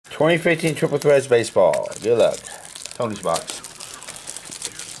2015 Triple Threads Baseball. Good luck. Tony's box.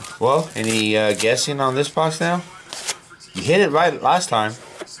 Well, any guessing on this box now? You hit it right last time.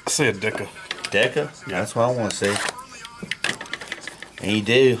 I say a Deca. Deca? Yeah. That's what I want to see. And you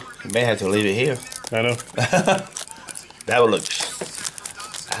do. You may have to leave it here. I know. That would look...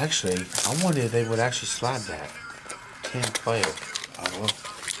 Actually, I wonder if they would actually slide that. 10 player. I don't know.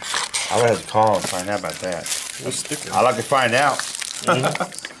 I would have to call and find out about that. I'd like to find out.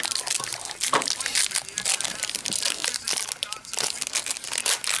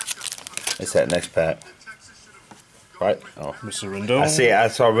 It's that next pack. Right? Oh. Mr. Rendon. I see it. I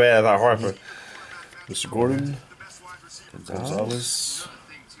saw red. I thought Harper. Mr. Gordon. Gonzalez.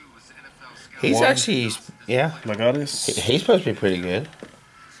 He's actually, yeah. Lagares. He's supposed to be pretty good.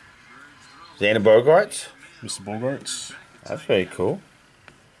 Xander Bogaerts. Mr. Bogarts. That's very cool.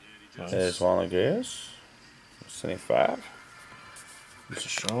 Nice. There's Juan Lagares. 75. Mr.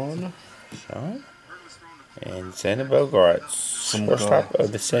 Sean. And Xander Bogaerts. First top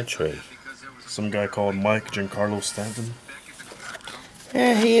of the century. Some guy called Mike Giancarlo Stanton.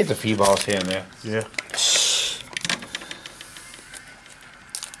 Yeah, he hits a few balls here and there. Yeah.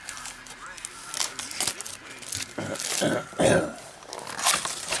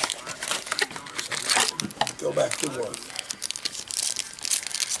 Go back to work.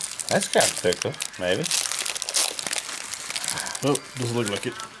 That's kind of thicker, maybe. Oh, doesn't look like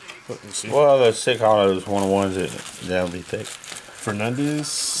it. Let me see. Well, the sick hollows one of the ones that'll be thick.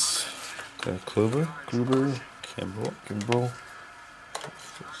 Fernandez. Kluber. Kimbrel.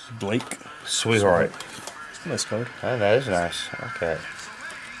 Blake. Sweetheart. Nice card. Oh, that is nice. Okay.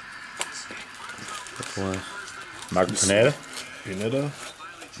 Which one? Michael Pineda.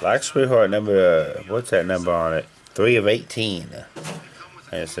 Black Sweetheart number, what's that number on it? 3 of 18.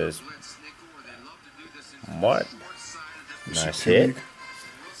 And it says, what? Nice hit.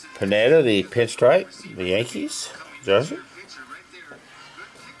 Pineda, the pinstripe, the Yankees jersey.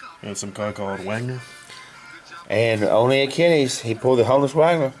 And some guy called Wagner. And only at Kenny's, he pulled the homeless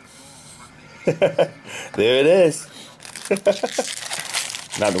Wagner. There it is.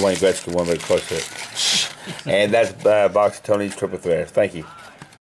 Not the Wayne Gretzky one, but close to it. And that's box of Tony's Triple Thread. Thank you.